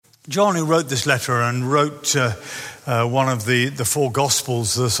John, who wrote this letter and wrote one of the four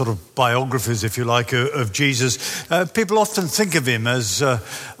Gospels, the sort of biographies, if you like, of Jesus, people often think of him as a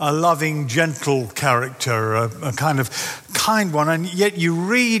loving, gentle character, a kind of kind one. And yet you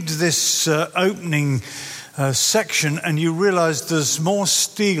read this opening section and you realize there's more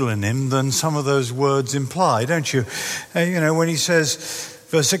steel in him than some of those words imply, don't you? When he says,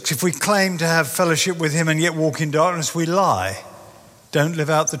 verse 6, if we claim to have fellowship with him and yet walk in darkness, we lie. Don't live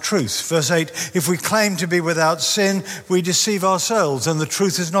out the truth. Verse 8, if we claim to be without sin, we deceive ourselves and the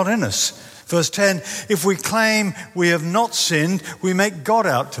truth is not in us. Verse 10, if we claim we have not sinned, we make God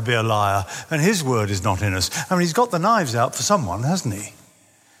out to be a liar and his word is not in us. I mean, he's got the knives out for someone, hasn't he?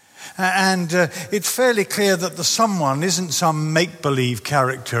 And it's fairly clear that the someone isn't some make-believe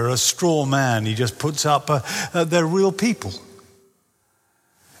character, a straw man he just puts up. They're real people.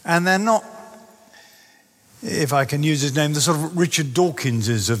 And they're not, if I can use his name, the sort of Richard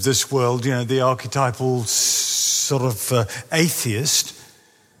Dawkinses of this world, the archetypal sort of atheist.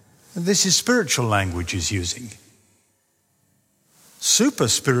 This is spiritual language he's using. Super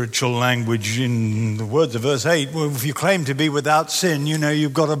spiritual language in the words of verse 8. Well, if you claim to be without sin,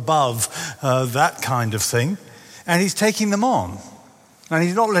 you've got above that kind of thing. And he's taking them on. And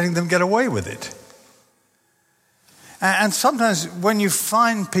he's not letting them get away with it. And sometimes when you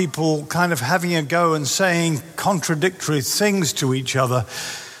find people kind of having a go and saying contradictory things to each other,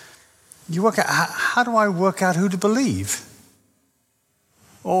 you work out, how do I work out who to believe?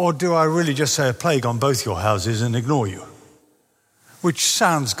 Or do I really just say a plague on both your houses and ignore you? Which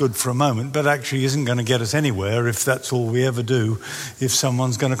sounds good for a moment, but actually isn't going to get us anywhere if that's all we ever do, if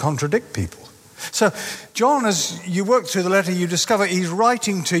someone's going to contradict people. So John, as you work through the letter, you discover he's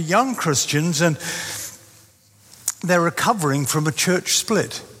writing to young Christians and they're recovering from a church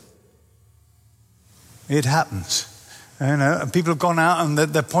split. It happens. People have gone out and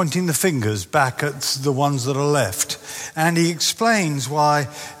they're pointing the fingers back at the ones that are left. And he explains why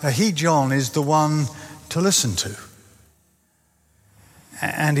he, John, is the one to listen to.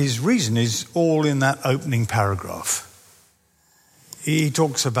 And his reason is all in that opening paragraph. He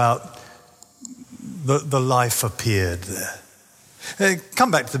talks about the life appeared there.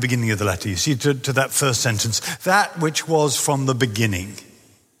 Come back to the beginning of the letter, you see, to that first sentence. That which was from the beginning.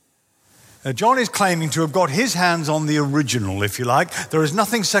 John is claiming to have got his hands on the original, if you like. There is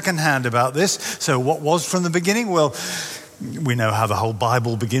nothing second-hand about this. So what was from the beginning? Well, we know how the whole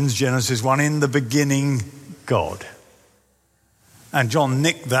Bible begins. Genesis 1, in the beginning, God. And John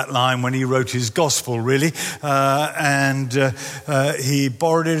nicked that line when he wrote his gospel, really. He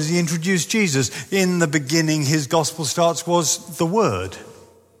borrowed it as he introduced Jesus. In the beginning, his gospel starts, was the Word.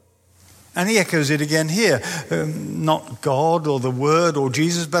 And he echoes it again here. Not God or the Word or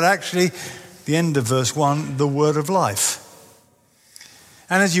Jesus, but actually, the end of verse 1, the Word of life.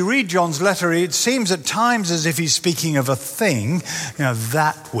 And as you read John's letter, it seems at times as if he's speaking of a thing,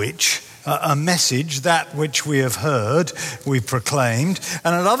 that which... a message, that which we have heard, we've proclaimed.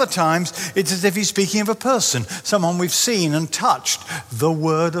 And at other times, it's as if he's speaking of a person, someone we've seen and touched, the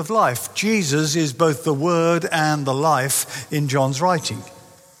word of life. Jesus is both the word and the life in John's writing.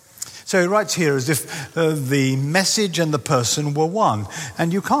 So he writes here as if the message and the person were one.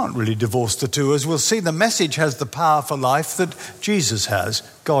 And you can't really divorce the two. As we'll see, the message has the power for life that Jesus has,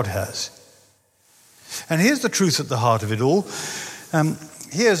 God has. And here's the truth at the heart of it all.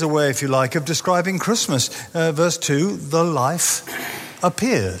 Here's a way, if you like, of describing Christmas. Verse 2, the life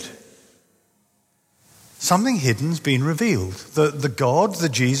appeared. Something hidden's been revealed. The God, the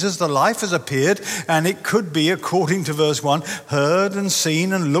Jesus, the life has appeared, and it could be, according to verse 1, heard and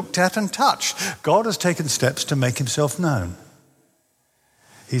seen and looked at and touched. God has taken steps to make himself known.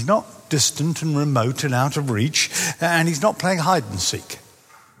 He's not distant and remote and out of reach, and he's not playing hide and seek.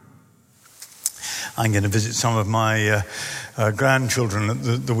 I'm going to visit some of my grandchildren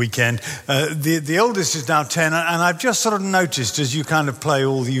at the weekend. The eldest is now 10, and I've just sort of noticed, as you kind of play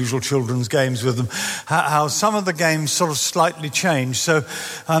all the usual children's games with them, how some of the games sort of slightly change. So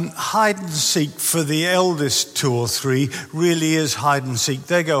hide and seek for the eldest 2 or 3 really is hide and seek.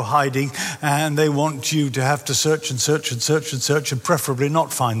 They go hiding, and they want you to have to search and search and search and search and preferably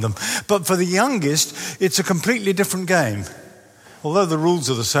not find them. But for the youngest, it's a completely different game. Although the rules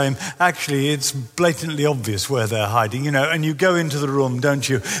are the same, actually it's blatantly obvious where they're hiding, and you go into the room, don't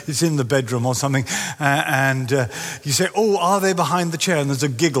you? It's in the bedroom or something, and you say, oh, are they behind the chair? And there's a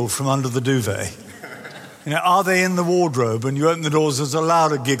giggle from under the duvet. Are they in the wardrobe? And you open the doors, there's a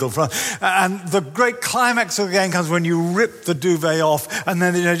louder giggle. And the great climax of the game comes when you rip the duvet off and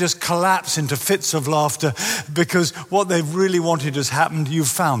then they just collapse into fits of laughter because what they've really wanted has happened, you've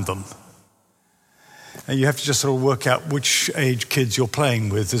found them. And you have to just sort of work out which age kids you're playing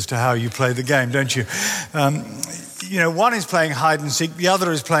with as to how you play the game, don't you? One is playing hide and seek, the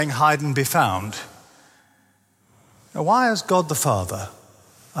other is playing hide and be found. Now, why has God the Father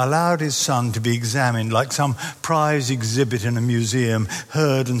allowed his Son to be examined like some prize exhibit in a museum,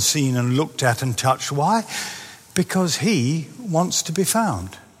 heard and seen and looked at and touched? Why? Because he wants to be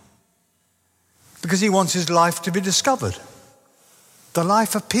found. Because he wants his life to be discovered. The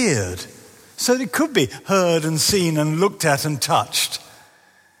life appeared, so that it could be heard and seen and looked at and touched.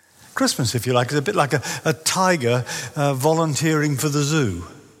 Christmas, if you like, is a bit like a tiger volunteering for the zoo,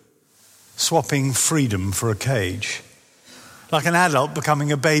 swapping freedom for a cage. Like an adult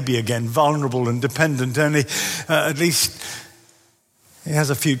becoming a baby again, vulnerable and dependent, only at least he has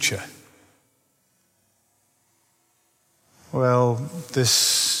a future. Well,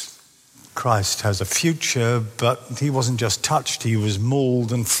 this Christ has a future, but he wasn't just touched, he was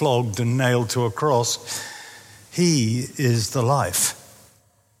mauled and flogged and nailed to a cross. He is the life.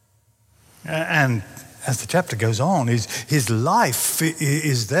 And as the chapter goes on, his life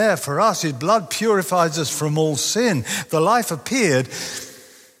is there for us. His blood purifies us from all sin. The life appeared.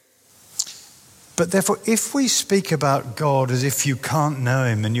 But therefore, if we speak about God as if you can't know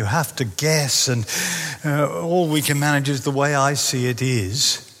him and you have to guess and all we can manage is the way I see it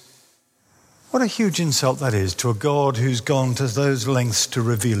is, what a huge insult that is to a God who's gone to those lengths to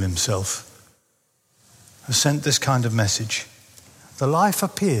reveal himself, has sent this kind of message. The life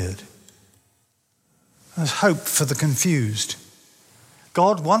appeared. There's hope for the confused.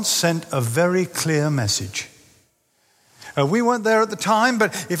 God once sent a very clear message. We weren't there at the time,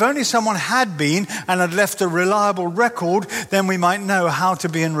 but if only someone had been and had left a reliable record, then we might know how to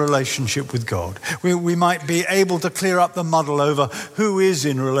be in relationship with God. We might be able to clear up the muddle over who is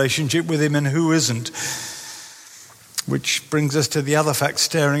in relationship with him and who isn't. Which brings us to the other fact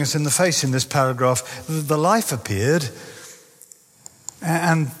staring us in the face in this paragraph. The life appeared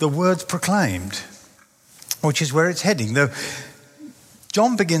and the words proclaimed, which is where it's heading. Though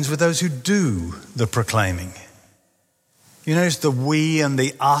John begins with those who do the proclaiming. You notice the we and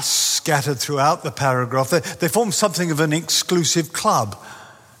the us scattered throughout the paragraph. They form something of an exclusive club.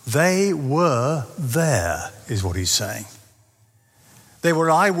 They were there, is what he's saying. They were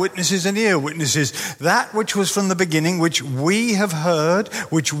eyewitnesses and ear witnesses. That which was from the beginning, which we have heard,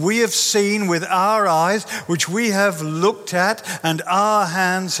 which we have seen with our eyes, which we have looked at and our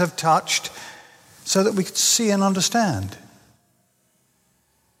hands have touched, so that we could see and understand.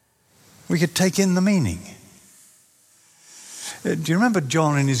 We could take in the meaning. Do you remember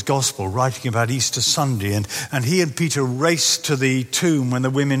John in his gospel writing about Easter Sunday and he and Peter raced to the tomb when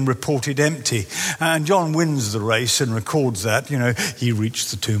the women reported empty, and John wins the race and records that, he reached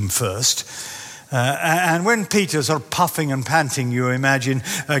the tomb first. And when Peter, sort of puffing and panting, you imagine,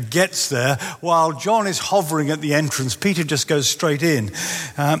 gets there, while John is hovering at the entrance, Peter just goes straight in.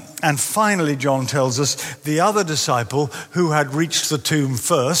 And finally, John tells us, the other disciple who had reached the tomb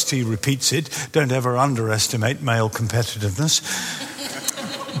first, he repeats it, don't ever underestimate male competitiveness.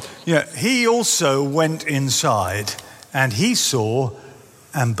 He also went inside and he saw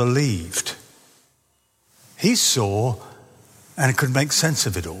and believed. He saw and could make sense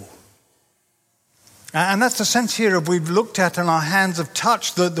of it all. And that's the sense here of we've looked at and our hands have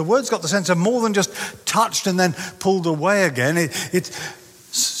touched. The word's got the sense of more than just touched and then pulled away again. It's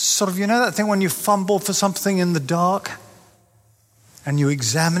sort of, that thing when you fumble for something in the dark and you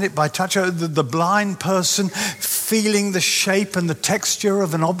examine it by touch, the blind person feeling the shape and the texture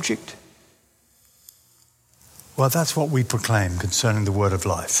of an object. Well, that's what we proclaim concerning the word of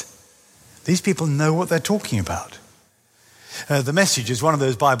life. These people know what they're talking about. The Message is one of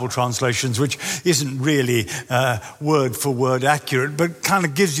those Bible translations which isn't really word for word accurate, but kind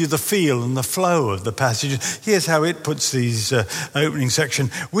of gives you the feel and the flow of the passage. Here's how it puts these opening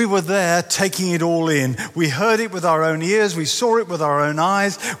section. We were there taking it all in. We heard it with our own ears. We saw it with our own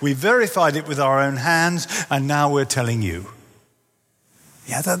eyes. We verified it with our own hands. And now we're telling you.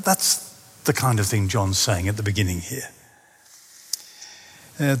 Yeah, that's the kind of thing John's saying at the beginning here.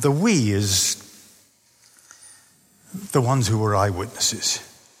 The we is the ones who were eyewitnesses.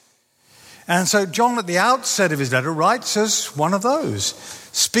 And so John at the outset of his letter writes as one of those,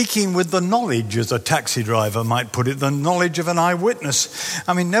 speaking with the knowledge, as a taxi driver might put it, the knowledge of an eyewitness.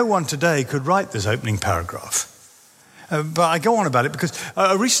 I mean, no one today could write this opening paragraph. But I go on about it because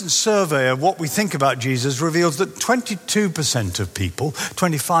a recent survey of what we think about Jesus reveals that 22% of people,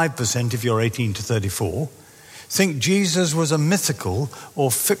 25% if you're 18 to 34, think Jesus was a mythical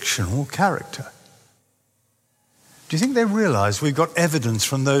or fictional character. Do you think they realize we've got evidence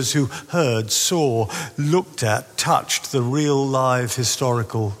from those who heard, saw, looked at, touched the real, live,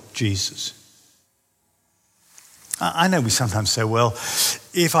 historical Jesus? I know we sometimes say, well,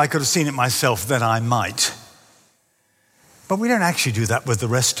 if I could have seen it myself, then I might. But we don't actually do that with the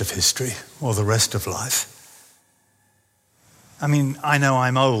rest of history or the rest of life. I mean, I know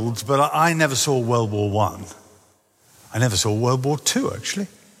I'm old, but I never saw World War I. I never saw World War II, actually.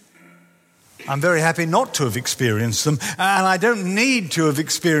 I'm very happy not to have experienced them, and I don't need to have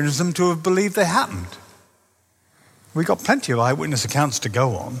experienced them to have believed they happened. We've got plenty of eyewitness accounts to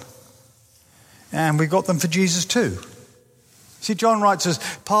go on, and we've got them for Jesus too. See, John writes as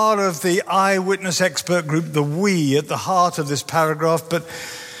part of the eyewitness expert group, the we, at the heart of this paragraph, but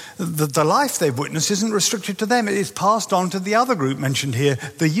the life they've witnessed isn't restricted to them. It is passed on to the other group mentioned here,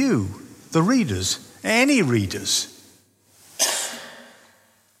 the you, the readers, any readers.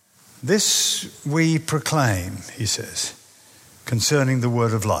 This we proclaim, he says, concerning the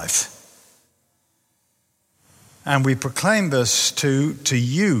word of life. And we proclaim, verse 2, to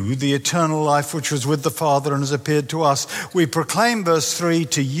you the eternal life which was with the Father and has appeared to us. We proclaim, verse 3,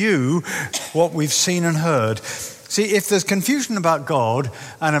 to you what we've seen and heard. See, if there's confusion about God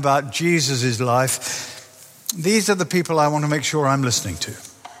and about Jesus' life, these are the people I want to make sure I'm listening to.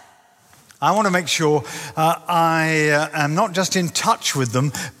 I want to make sure I am not just in touch with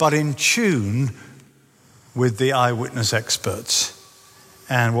them, but in tune with the eyewitness experts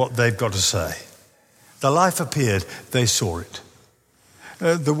and what they've got to say. The life appeared, they saw it.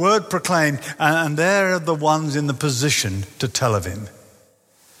 The word proclaimed, and they're the ones in the position to tell of him.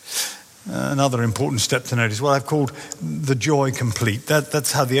 Another important step to notice, what I've called the joy complete.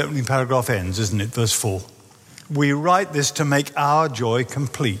 That's how the opening paragraph ends, isn't it? Verse 4. We write this to make our joy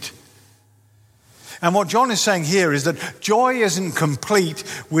complete. And what John is saying here is that joy isn't complete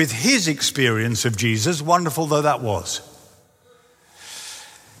with his experience of Jesus, wonderful though that was.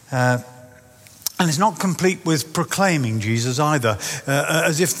 And it's not complete with proclaiming Jesus either,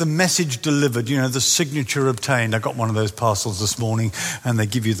 as if the message delivered, the signature obtained. I got one of those parcels this morning and they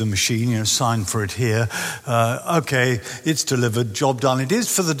give you the machine, sign for it here. Okay, it's delivered, job done. It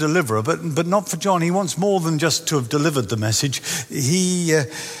is for the deliverer, but not for John. He wants more than just to have delivered the message.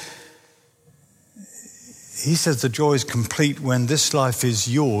 He says the joy is complete when this life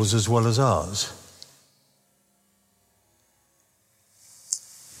is yours as well as ours.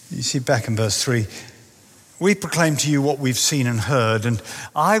 You see back in verse 3, we proclaim to you what we've seen and heard, and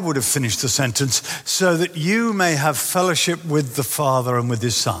I would have finished the sentence, so that you may have fellowship with the Father and with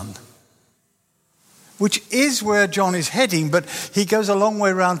his Son. Which is where John is heading, but he goes a long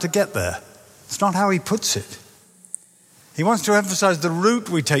way round to get there. It's not how he puts it. He wants to emphasize the route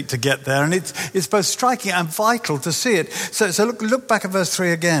we take to get there, and it's both striking and vital to see it. So look back at verse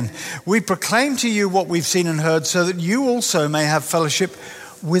 3 again. We proclaim to you what we've seen and heard, so that you also may have fellowship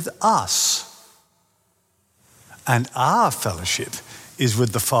with us. And our fellowship is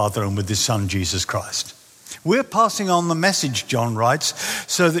with the Father and with his Son, Jesus Christ. We're passing on the message, John writes,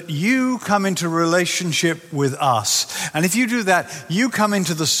 so that you come into relationship with us. And if you do that, you come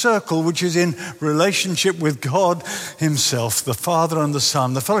into the circle which is in relationship with God himself, the Father and the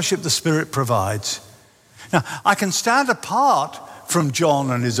Son, the fellowship the Spirit provides. Now, I can stand apart from John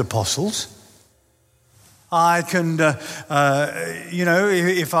and his apostles. I can,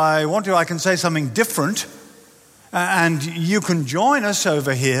 if I want to, I can say something different, and you can join us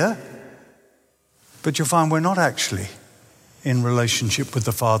over here, but you'll find we're not actually in relationship with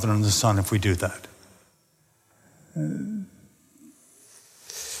the Father and the Son if we do that.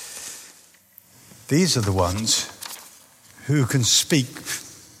 These are the ones who can speak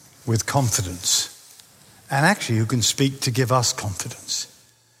with confidence, and actually who can speak to give us confidence.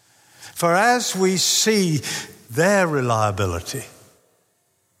 For as we see their reliability,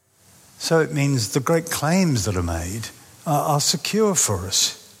 so it means the great claims that are made are secure for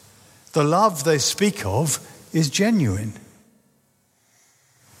us. The love they speak of is genuine.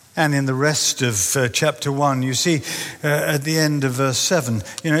 And in the rest of chapter 1, you see at the end of verse 7,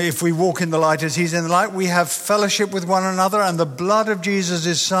 if we walk in the light as he's in the light, we have fellowship with one another, and the blood of Jesus,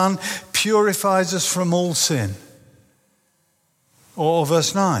 his Son, purifies us from all sin. Or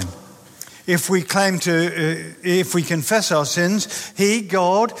verse 9. If we confess our sins, he,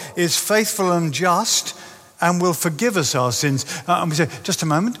 God, is faithful and just and will forgive us our sins. And we say, just a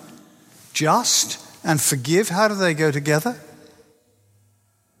moment, just and forgive, how do they go together?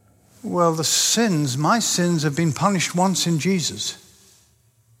 Well, my sins have been punished once in Jesus.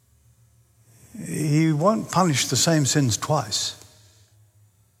 He won't punish the same sins twice.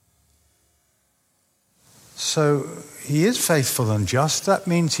 So he is faithful and just. That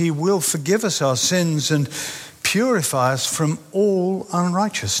means he will forgive us our sins and purify us from all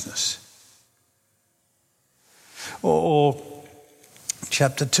unrighteousness. Or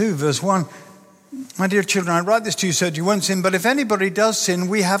chapter 2, verse 1, My dear children, I write this to you so that you won't sin, but if anybody does sin,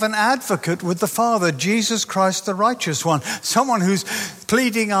 we have an advocate with the Father, Jesus Christ, the righteous one, someone who's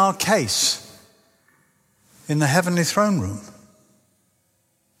pleading our case in the heavenly throne room.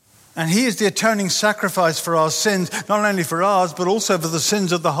 And he is the atoning sacrifice for our sins, not only for ours, but also for the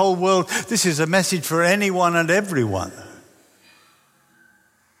sins of the whole world. This is a message for anyone and everyone.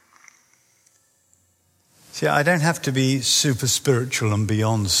 See, I don't have to be super spiritual and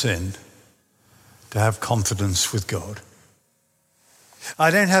beyond sin to have confidence with God.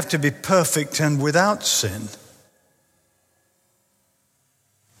 I don't have to be perfect and without sin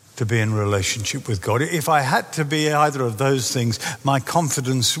to be in relationship with God. If I had to be either of those things, my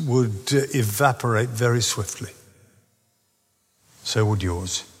confidence would evaporate very swiftly. So would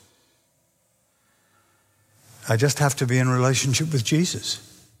yours. I just have to be in relationship with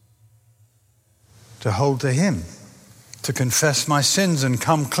Jesus, to hold to him, to confess my sins and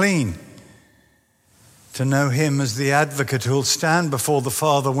come clean, to know him as the advocate who will stand before the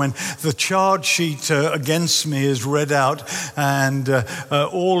Father when the charge sheet against me is read out and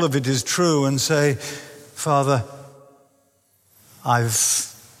all of it is true, and say, Father,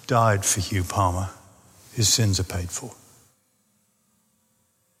 I've died for you, Palmer. His sins are paid for.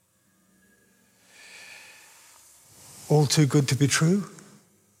 All too good to be true?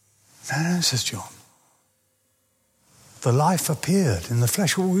 No, says John. The life appeared in the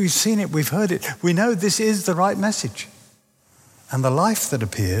flesh. Well, we've seen it, we've heard it. We know this is the right message. And the life that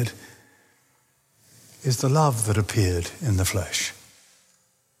appeared is the love that appeared in the flesh.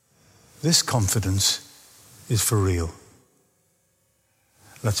 This confidence is for real.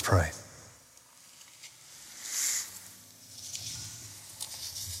 Let's pray.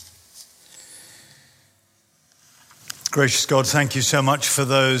 Gracious God, thank you so much for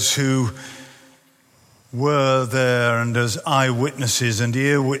those who were there and as eyewitnesses and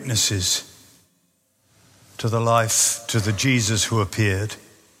ear witnesses to the life, to the Jesus who appeared.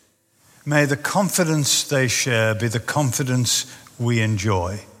 May the confidence they share be the confidence we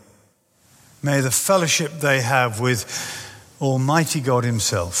enjoy. May the fellowship they have with Almighty God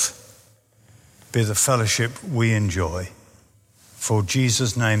himself be the fellowship we enjoy. For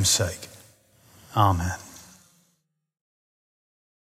Jesus' name's sake. Amen.